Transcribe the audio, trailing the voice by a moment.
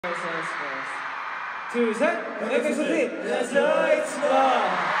둘, 셋! 에피소드! Let's go! It's love!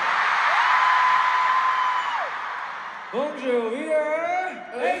 Bonjour, we are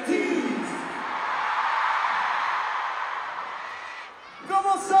Ateez! Come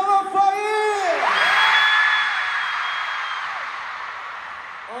on, summer fire!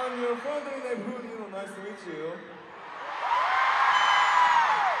 I'm your friendly neighborhood, nice to meet you.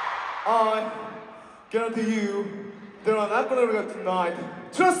 I guarantee you, they're not gonna regret tonight.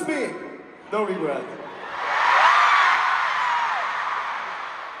 Trust me, no regret.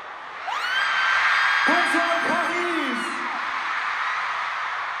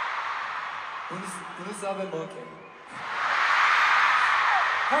 Bunu sabe monkey.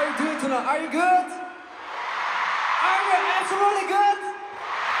 How are you doing tonight? Are you good? Are you absolutely good?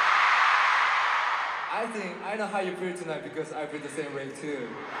 I think I know how you feel tonight because I feel the same way too.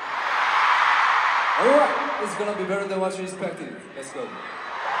 Alright, it's gonna be better than what you expected. Let's go.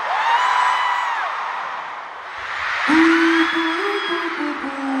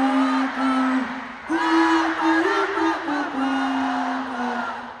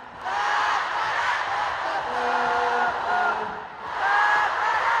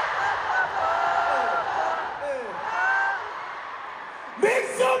 Make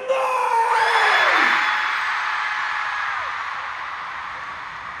some noise!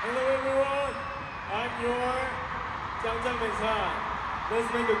 Hello everyone, I'm your 짱짱맨사. Let's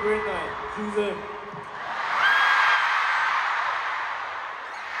make a great night. Susan.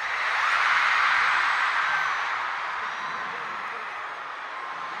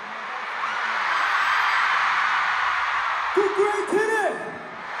 Good great today!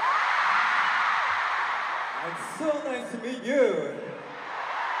 It's so nice to meet you.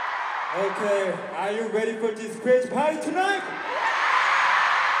 Okay, are you ready for this great party tonight?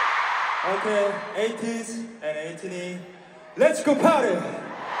 Okay, Ateez and Anthony, let's go party!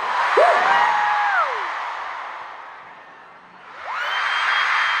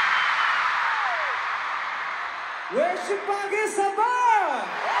 Worship하게 사바!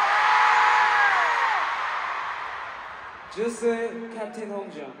 주스 캡틴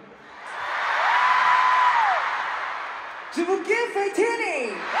홍정. 주부께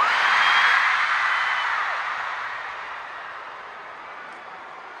파이팅이!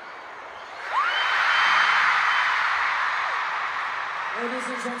 Ladies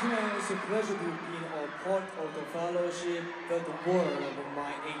and gentlemen, it's a pleasure to be a part of the fellowship of the world of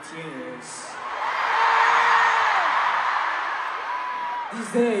my 18 years. This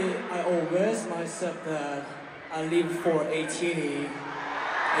day, I always myself that I live for 18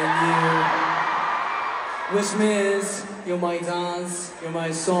 and you, which means you're my dance, you're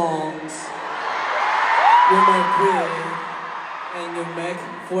my songs, you're my breath, and you make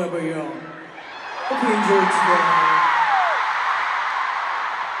forever young. Hope you enjoy today.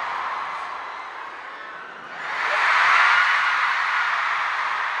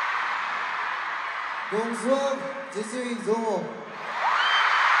 Bonsoir, je suis Zomo.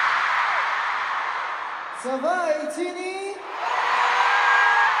 Ça va, Ateez?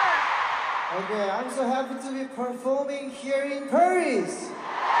 Okay, I'm so happy to be performing here in Paris.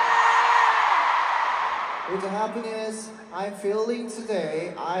 With the happiness I'm feeling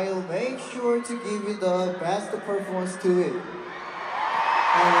today, I'll make sure to give you the best performance to it.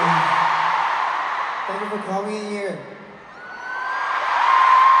 Thank you for coming in here.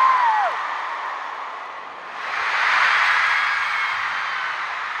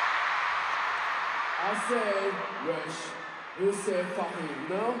 I say wish, you say fucking, you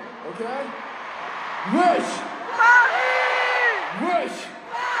know? Okay? Wish! Wish!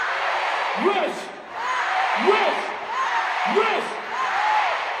 Wish! Wish! Wish!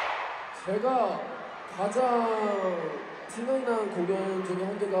 제가 가장 생각난 공연 중에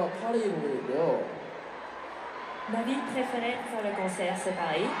한 개가 파리 공연인데요. Ma ville préférée pour le concert, c'est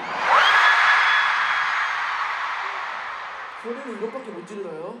Paris. 소리는 이것밖에 못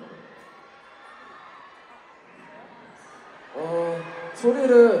지르나요?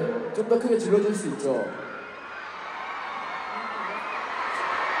 소리를 좀 더 크게 질러줄 수 있죠?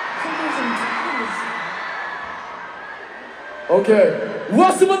 소리 좀 듣고 있어요. Okay.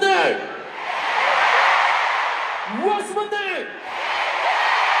 What's my name? What's my name?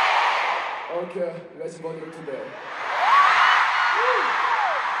 Okay, let's go today.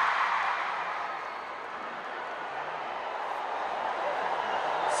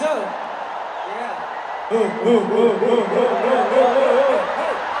 So, yeah.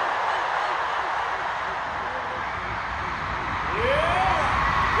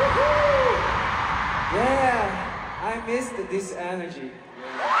 Yeah, I missed this energy.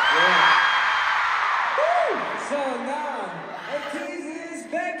 Yeah. So now, Ateez is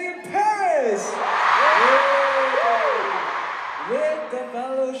back in Paris! With the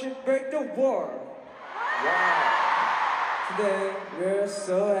fellowship break the war. Wow. Today, we're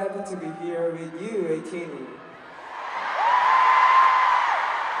so happy to be here with you, Ateez.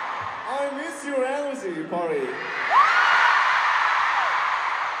 I miss your energy, party.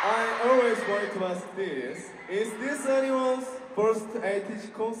 I always wanted to ask this. Is this anyone's first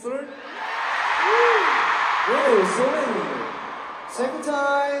Ateez concert? Whoa, so many. Second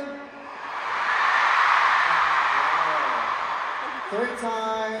time. Third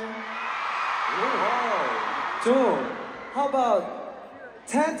time. Wow. John, how about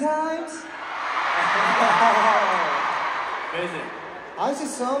 10 times? Amazing. I see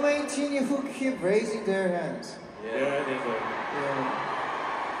so many teenies who keep raising their hands. Yeah, I think so. Yeah.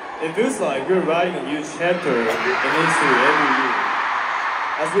 It feels like we're writing a new chapter in history every year.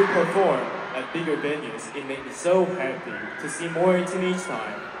 As we perform at bigger venues, it makes me so happy to see more 18 each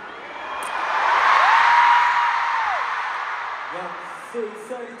time. Yeah, so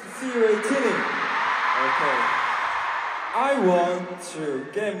excited to see you, Ateez. Okay. I want to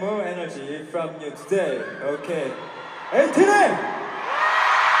get more energy from you today, okay? Ateez!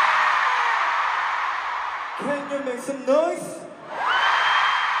 Can you make some noise?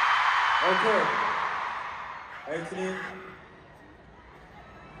 Okay. Ateez.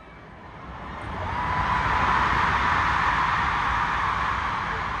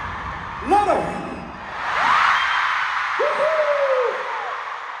 Louder!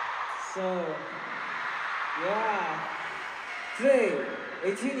 So, yeah. Today,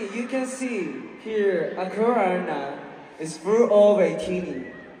 Ateez, you can see here, Accra Arena is full of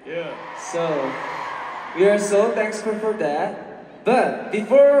Ateez. Yeah. So, we are so thankful for that. But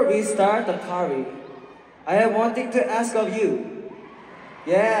before we start the party, I have one thing to ask of you.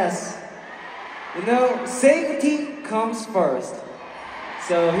 Yes. You know, safety comes first.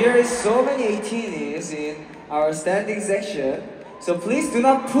 So here is so many Ateez in our standing section. So please do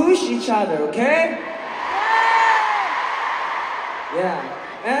not push each other, okay? Yeah.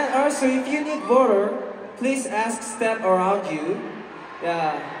 And also, if you need water, please ask step around you.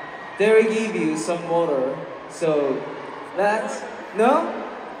 Yeah. They will give you some water. So that's no.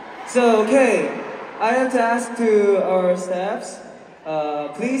 So okay. I have to ask to our staffs.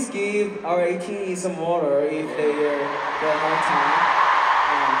 Please give our Ateez some water if they are hard time.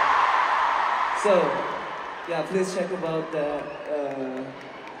 So, yeah, please check about the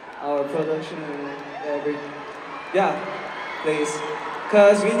our production and every. Yeah, please,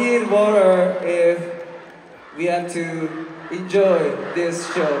 cause we need water if we have to enjoy this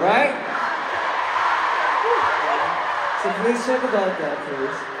show, right? So please check about that,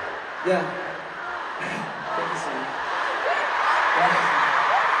 please. Yeah. Thank you so much.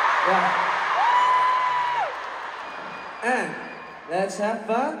 Yeah. And let's have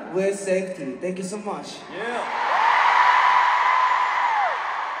fun with safety. Thank you so much. Yeah.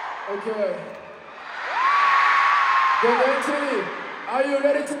 Okay. Then Ateez, are you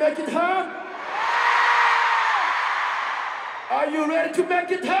ready to make it hard? Are you ready to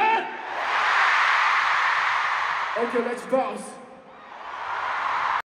make it hard? Okay, let's bounce.